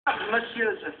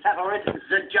Monsieur's favorite,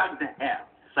 the jugged hare.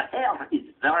 The hare is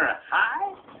very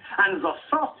high, and the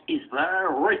sauce is very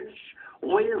rich,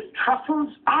 with truffles,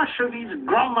 anchovies,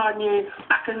 Grand Marnier,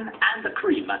 bacon, and the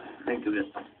cream. Thank you, yes.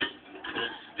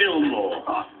 Still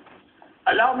more.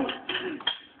 Allow me.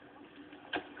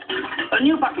 A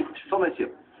new bucket for monsieur.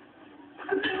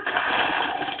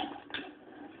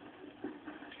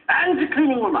 And the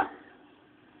cleaning woman.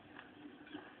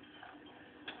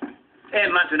 Et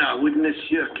maintenant, would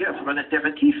monsieur care for an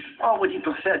aperitif, or would he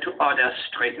prefer to order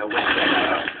straight away?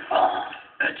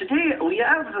 Today, we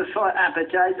have for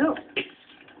appetizer, it's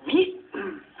meat,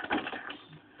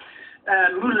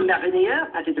 moule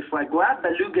marinière, pâté de foie gras,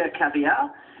 beluga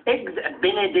caviar, eggs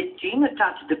benedictine,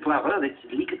 tarte de poireau,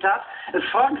 that's leek tart,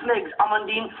 frog's legs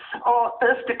amandine, or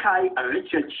œuf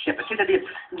Richard Shepherd, c'est-à-dire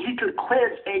little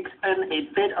quail's eggs and a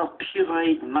bed of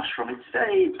pureed mushroom. It's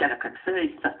very delicate,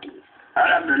 very subtle.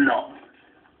 Alhamdulillah.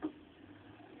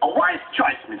 A wise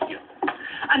choice, monsieur.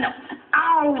 And now,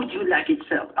 how would you like it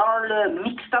served? All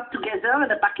mixed up together in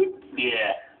a bucket?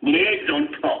 Yeah, the eggs on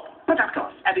top. But of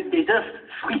course, avec des œufs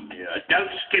frits. Yeah, don't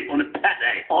skip on the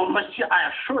pate. Oh, monsieur,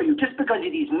 I assure you, just because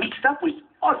it is mixed up with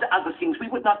all the other things, we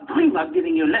would not dream of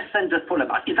giving you less than the full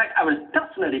amount. In fact, I will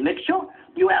personally make sure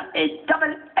you have a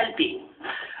double LP.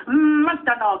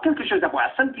 Maintenant, quelque chose à boire,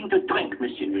 something to drink,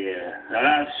 monsieur. Yeah, I'll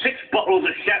have 6 bottles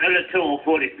of Chateau Latour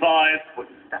 45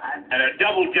 and a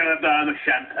double Jeroboam of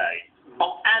champagne.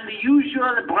 Oh, and the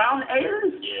usual brown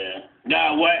ales? Yeah.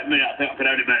 No, wait a minute, I think I can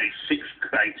only manage 6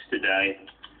 crates today.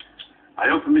 I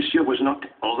hope monsieur was not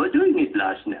overdoing it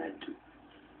last night.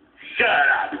 Shut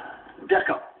up.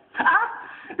 D'accord. Ah,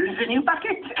 the new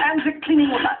bucket and the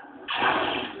cleaning woman.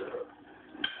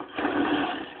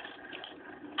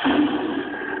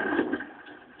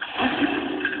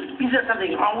 Is there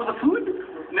something wrong with the food?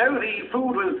 No, the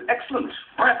food was excellent.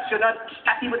 Perhaps you're not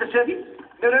happy with the service?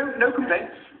 No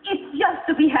complaints. It's just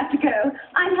that we have to go.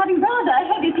 I'm having rather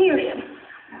a heavy period.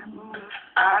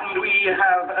 And we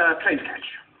have a train to catch.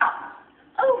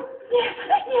 Oh,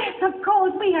 yes, of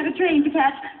course, we have a train to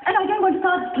catch, and I don't want to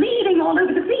start bleeding all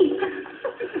over the seat.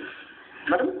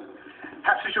 Madam,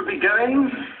 perhaps we should be going.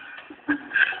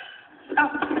 Oh,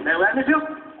 farewell, monsieur.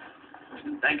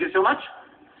 Thank you so much.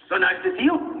 So nice to see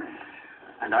you.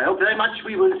 And I hope very much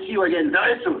we will see you again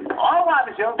very soon. Au revoir,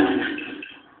 monsieur.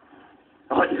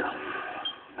 Oh, dear.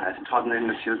 I have trodden in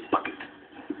monsieur's bucket.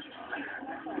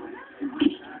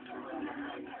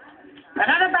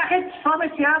 Another bucket for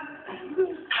monsieur.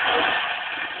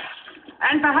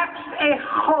 And perhaps a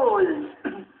hole.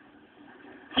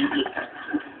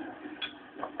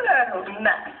 Oh,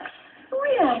 Max,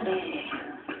 really?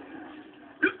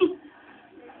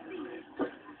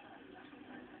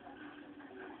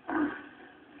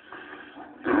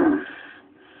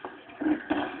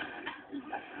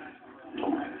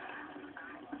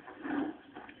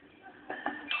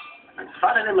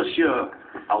 Finally, monsieur,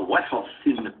 a waffle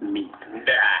thin meat.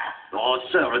 Oh,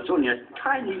 sir, it's only a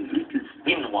tiny little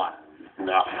thin one.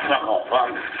 No, fuck off,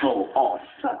 I'm full. Oh,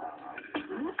 sir.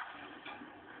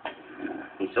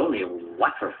 It's only a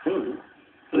waffle thin.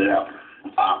 Look,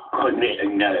 I couldn't eat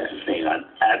another thing. I'm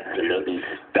absolutely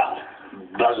stuffed.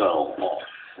 Bugger off.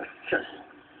 Just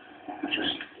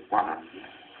one.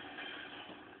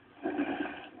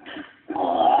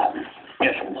 Oh,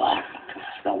 just one.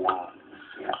 Just the one.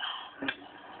 Yeah.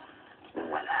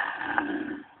 Voila.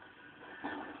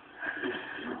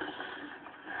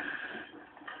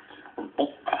 Oh,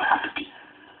 happy.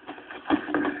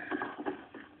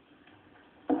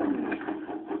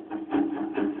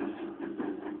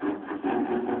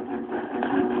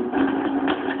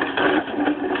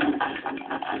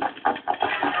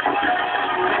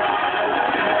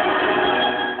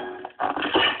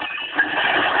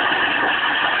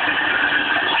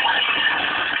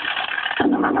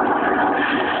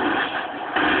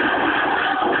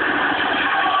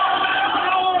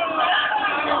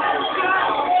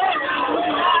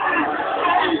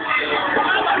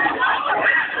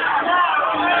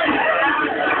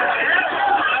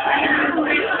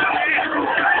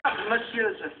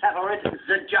 Monsieur's favorite,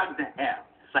 the jugged hare.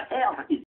 The hare is